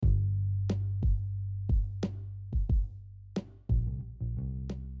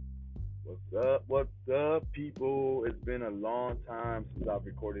What's up, people? It's been a long time since I've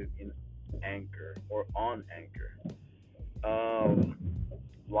recorded in Anchor or on Anchor. Um,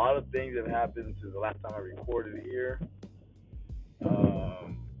 a lot of things have happened since the last time I recorded here.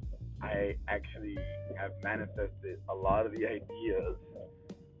 Um, I actually have manifested a lot of the ideas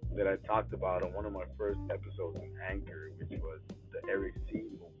that I talked about on one of my first episodes in Anchor, which was the Eric C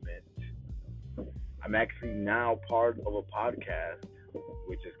movement. I'm actually now part of a podcast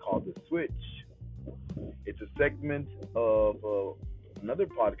which is called The Switch. It's a segment of another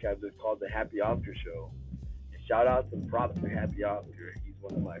podcast that's called The Happy Oscar Show. And shout out to props to Happy Oscar. He's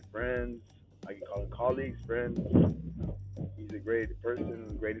one of my friends. I can call him colleagues, friends. He's a great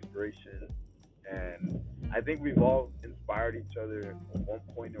person, great inspiration. And I think we've all inspired each other at one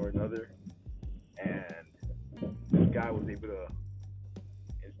point or another. And this guy was able to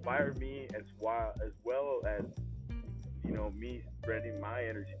inspire me as well as me spreading my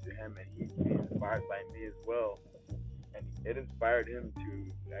energy to him, and he's being inspired by me as well. And it inspired him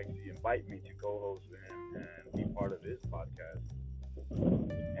to actually invite me to co-host with him and be part of his podcast.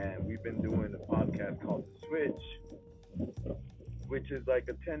 And we've been doing a podcast called The Switch, which is like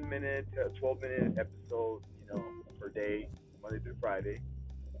a 10-minute, 12-minute episode, per day, Monday through Friday.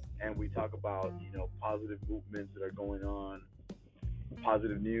 And we talk about, positive movements that are going on,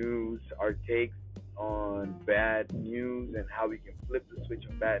 positive news, our takes on bad news and how we can flip the switch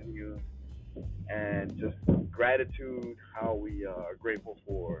on bad news, and just gratitude, how we are grateful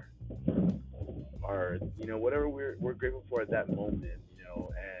for our, whatever we're grateful for at that moment,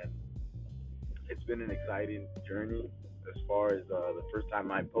 and it's been an exciting journey as far as the first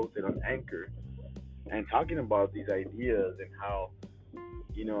time I posted on Anchor and talking about these ideas and how,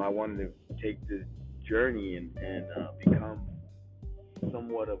 I wanted to take this journey and become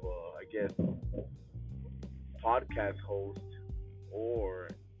somewhat of a, I guess, podcast host, or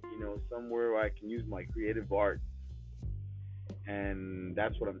somewhere where I can use my creative art, and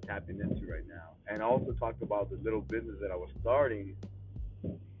that's what I'm tapping into right now. And I also talked about the little business that I was starting,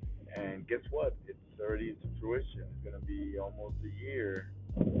 and guess what? It's already into fruition. It's gonna be almost a year,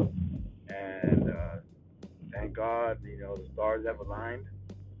 and thank God, the stars have aligned,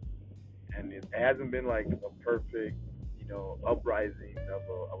 and it hasn't been like a perfect, uprising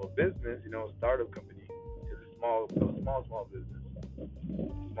of a business, startup company. It's a small business,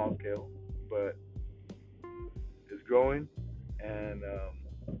 small scale, but it's growing, and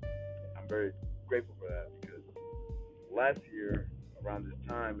I'm very grateful for that because last year around this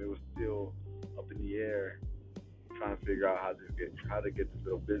time it was still up in the air, trying to figure out how to get this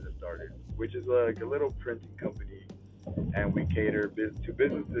little business started, which is like a little printing company, and we cater to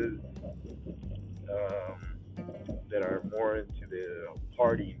businesses that are more into the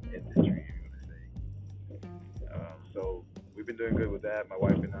party industry, you want to say. So we've been doing good with that, my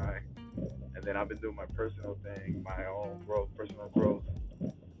wife and I. And then I've been doing my personal thing, my own growth, personal growth,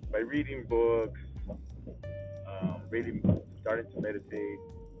 by reading books, reading, starting to meditate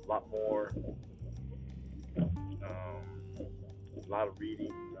a lot more, a lot of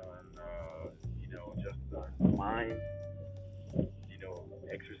reading on, just on mind,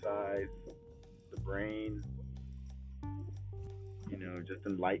 exercise, the brain, just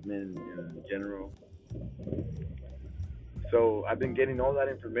enlightenment in general. So I've been getting all that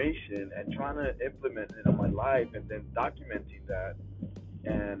information and trying to implement it in my life, and then documenting that.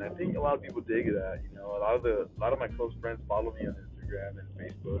 And I think a lot of people dig that. A lot of my close friends follow me on Instagram and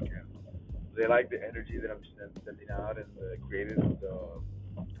Facebook, and they like the energy that I'm sending out and the creative,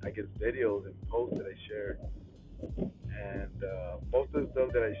 I guess, videos and posts that I share. And most of the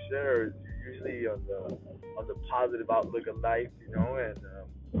stuff that I share is usually on the positive outlook of life,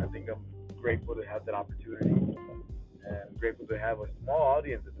 And I think I'm grateful to have that opportunity, and grateful to have a small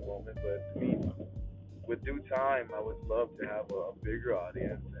audience at the moment. But I mean, with due time, I would love to have a bigger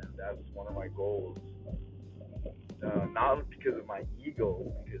audience, and that's one of my goals. Not because of my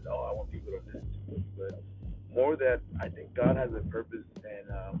ego, because I want people to listen to me, but more that I think God has a purpose,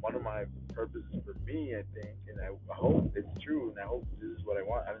 and one of my purposes for me, I think, and I hope it's true, and I hope this is what I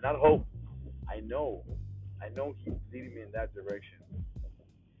want. I mean, not hope. I know, I know He's leading me in that direction,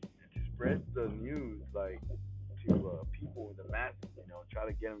 and to spread the news, like, to people in the masses, try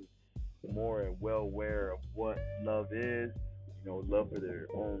to get them more and well aware of what love is, love for their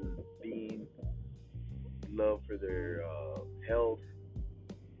own being, love for their health,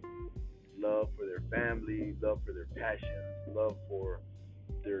 love for their family, love for their passions, love for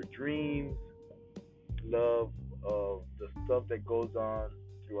their dreams, love of the stuff that goes on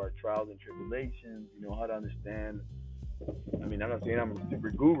through our trials and tribulations, how to understand. I mean, I'm not saying I'm a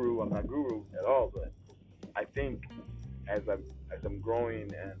super guru, I'm not guru at all, but I think as I'm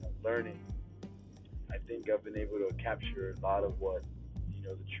growing and learning, I think I've been able to capture a lot of what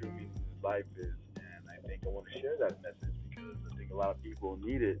the true meaning of life is, and I think I want to share that message because I think a lot of people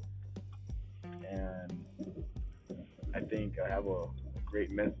need it, and I think I have a great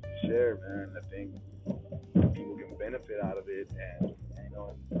message to share, man. I think people can benefit out of it, and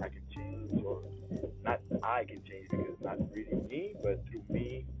I can change, or not I can change because it's not really me, but through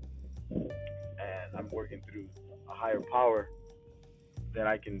me, and I'm working through a higher power that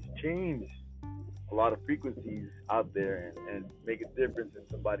I can change a lot of frequencies out there and make a difference in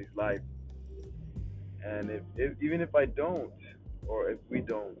somebody's life. And if even if I don't, or if we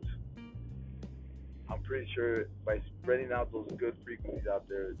don't, I'm pretty sure by spreading out those good frequencies out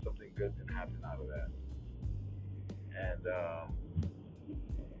there, something good can happen out of that. And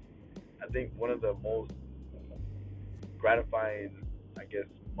I think one of the most gratifying, I guess,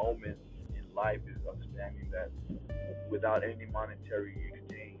 moments in life is understanding that without any monetary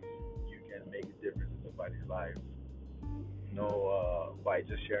exchange, you can make a difference in somebody's life. By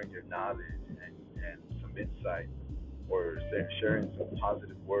just sharing your knowledge and some insight, or sharing some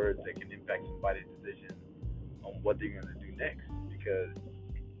positive words that can impact somebody's decision on what they're going to do next. Because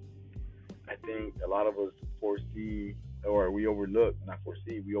I think a lot of us foresee, or we overlook, not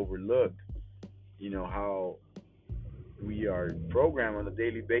foresee, we overlook, how we are programmed on a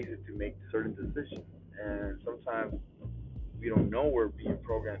daily basis to make certain decisions. And sometimes we don't know we're being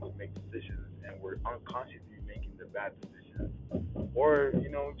programmed to make decisions, and we're unconsciously making the bad decisions, or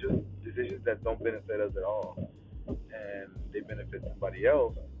just decisions that don't benefit us at all, and they benefit somebody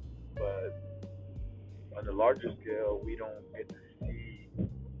else. But on a larger scale, we don't get to see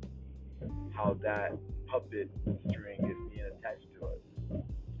how that puppet string is being attached to us.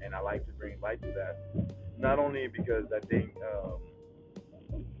 And I like to bring light to that, not only because I think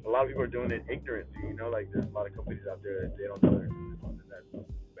a lot of people are doing it ignorantly. Like there's a lot of companies out there that they don't know there's something that's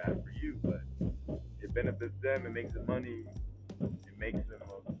bad for you, but it benefits them. It makes them money. It makes them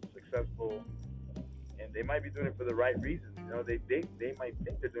successful, and they might be doing it for the right reasons. They might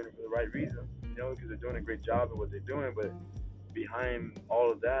think they're doing it for the right reasons. Because they're doing a great job at what they're doing. But behind all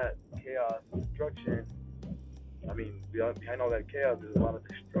of that chaos, destruction. I mean, behind all that chaos, there's a lot of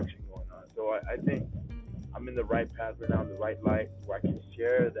destruction going on. So I think I'm in the right path right now, in the right light, where I can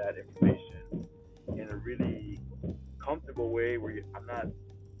share that information in a really comfortable way, where I'm not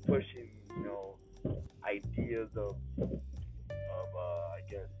pushing, ideas I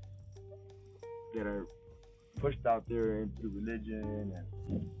guess, that are pushed out there into religion and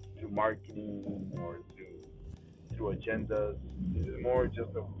through marketing or through agendas. This is more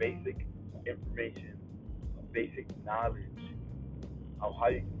just a basic information, a basic knowledge of how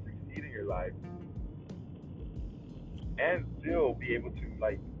you can succeed in your life and still be able to,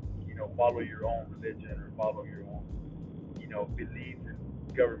 like, follow your own religion, or follow your own beliefs in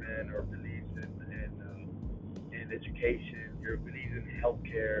government, or beliefs in education, your beliefs in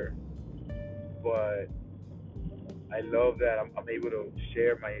healthcare. But I love that I'm able to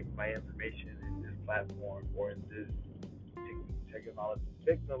share my information in this platform, or in this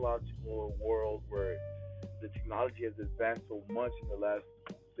technological world where the technology has advanced so much in the last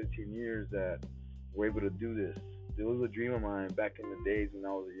 15 years that we're able to do this. It was a dream of mine back in the days when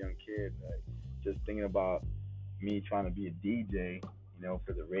I was a young kid. Like, just thinking about me trying to be a DJ,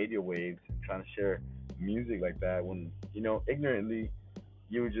 for the radio waves, and trying to share music like that. When ignorantly,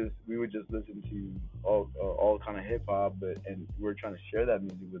 we would just listen to all kind of hip hop, but and we are trying to share that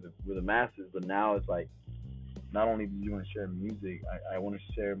music with the masses. But now it's like, not only do you want to share music, I want to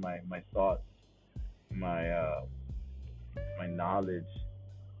share my thoughts, my my knowledge.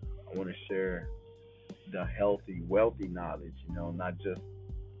 I want to share the healthy, wealthy knowledge. Not just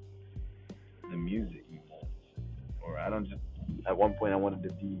the music anymore. Or I don't just. At one point, I wanted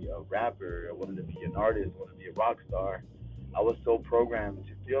to be a rapper. I wanted to be an artist. I wanted to be a rock star. I was so programmed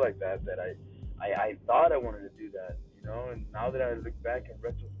to feel like that I thought I wanted to do that. And now that I look back in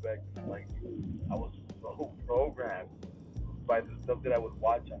retrospect, I'm like, I was so programmed by the stuff that I would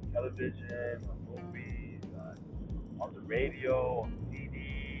watch on television, on movies, on the radio, on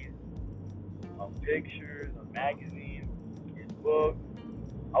CDs, on pictures, on magazines, in books.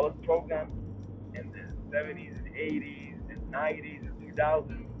 I was programmed in the 70s and 80s and 90s and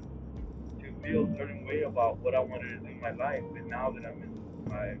 2000s to feel a certain way about what I wanted to do in my life. And now that I'm in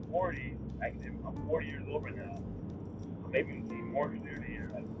my 40s, actually I'm 40 years old right now, I'm able to see more clearly.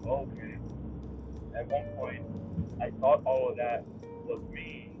 And like, okay, at one point I thought all of that was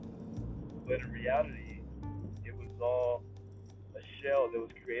me, but in reality, it was all a shell that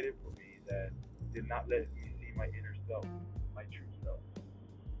was created for me that did not let me see my inner self, my true self.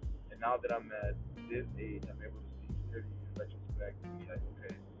 And now that I'm at this age, I'm able to see clearly in retrospect and be like,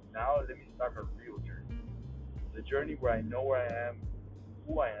 okay, now let me start my real journey. the journey where I know where I am,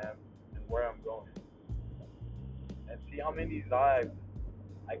 who I am, and where I'm going, and see how many lives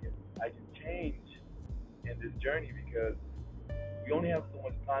I can I can change in this journey because we only have so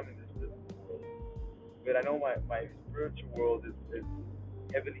much time in this physical world. But I know my spiritual world is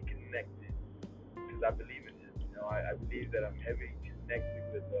heavily connected because I believe in it. I believe that I'm heavily connected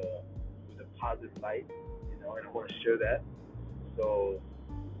with a positive light, and I want to share that. So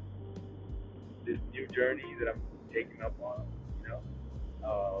this new journey that I'm taking up on, you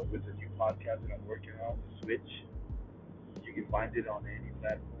know, with the new podcast that I'm working on, Switch. You can find it on any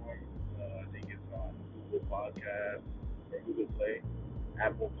platform. I think it's on Google Podcasts or Google Play,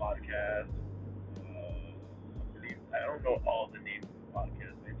 Apple Podcasts. I don't know all the names of the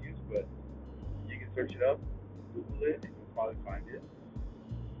podcast venues, but you can search it up, Google it, and you'll probably find it.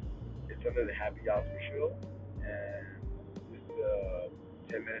 It's under the Happy Oscar Show, and this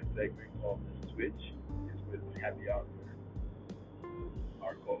 10-minute segment called The Switch is with Happy Oscar,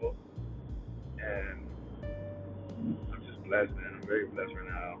 our co-host, and I'm just blessed, man. I'm very blessed right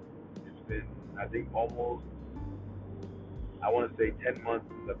now. It's been, I think, almost, I want to say 10 months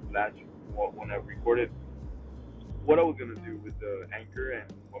since the last when I recorded what I was gonna do with the anchor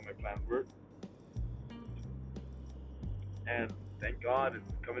and what my plans were. And thank God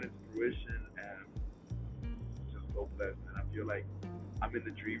it's coming into fruition, and I'm just so blessed. And I feel like I'm in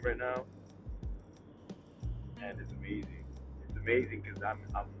the dream right now, and it's amazing. It's amazing because I'm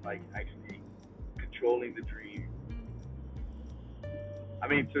like actually controlling the dream. I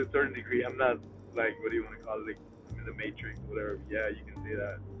mean, to a certain degree, I'm not like, what do you want to call it? Like, I'm in the matrix, whatever. Yeah, you can say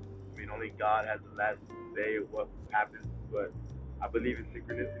that. I mean, only God has the last say of what happens, but I believe in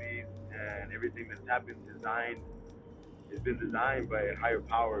synchronicities, and everything that's happened, designed, it's been designed by a higher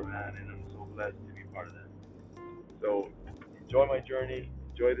power, man, and I'm so blessed to be part of that. So enjoy my journey,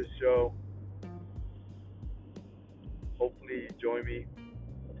 enjoy the show. Hopefully, you join me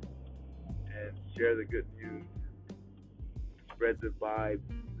and share the good news, spread the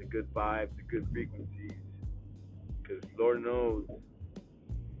good vibes, the good frequencies, because Lord knows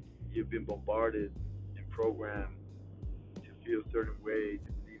you've been bombarded and programmed to feel a certain way,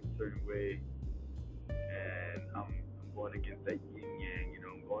 to believe a certain way, and I'm going against that yin yang.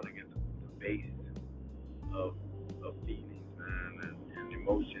 I'm going against the base of of feelings, man, and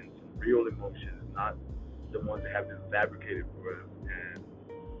emotions, real emotions, not the ones that have been fabricated for us, and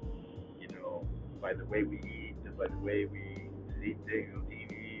by the way we eat, just by the way we see things on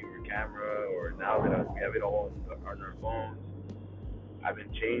TV or camera, or now that we have it all on our phones. I've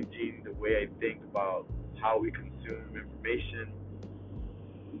been changing the way I think about how we consume information,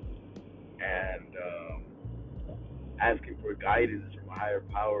 and asking for guidance from a higher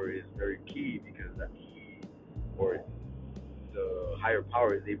power is very key because he or the higher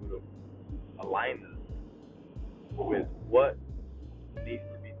power is able to align us with what needs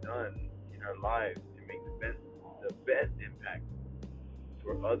to be done in our lives to make the best impact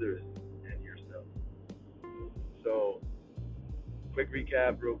for others and yourself. So, quick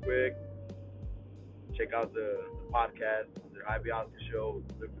recap, real quick. Check out the podcast, the Happy Oscar Show.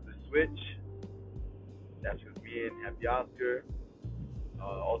 Look for the Switch. That's with me and Happy Oscar.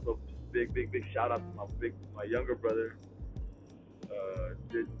 Also, big shout out to my younger brother,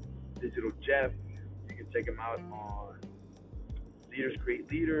 Digital Jeff. You can check him out on Leaders Create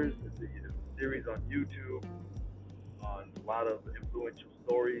Leaders. It's a series on YouTube on a lot of influential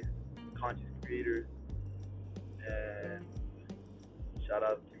stories, conscious creators, and shout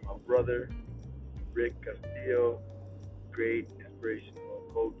out to my brother Rick Castillo, great inspirational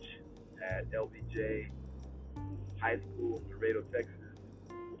coach at LBJ High School in Laredo, Texas.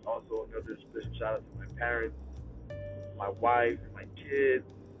 Also, another special shout out to my parents, my wife, and my kids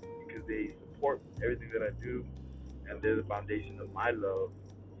because they support everything that I do, and they're the foundation of my love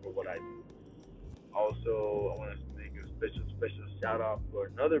for what I do. Also, I want to make a special shout out for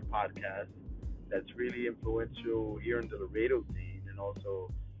another podcast that's really influential here in the Laredo scene and also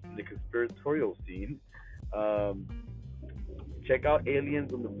in the conspiratorial scene. Um, Check out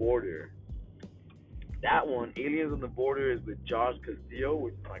Aliens on the Border. That one, Aliens on the Border, is with Josh Castillo,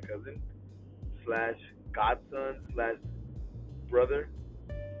 which is my cousin, slash godson, slash brother.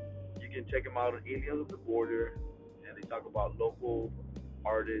 You can check him out on Aliens on the Border, and they talk about local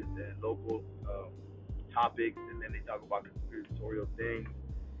artists and local topics, and then they talk about conspiratorial things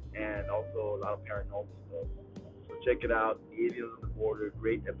and also a lot of paranormal stuff. So check it out, Aliens on the Border.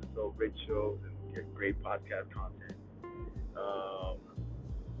 Great episode, great shows, and great podcast content. Um,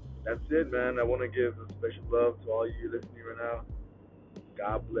 that's it, man. I want to give a special love to all you listening right now.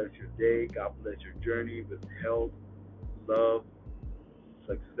 God bless your day. God bless your journey with health, love,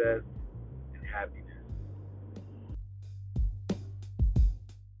 success, and happiness.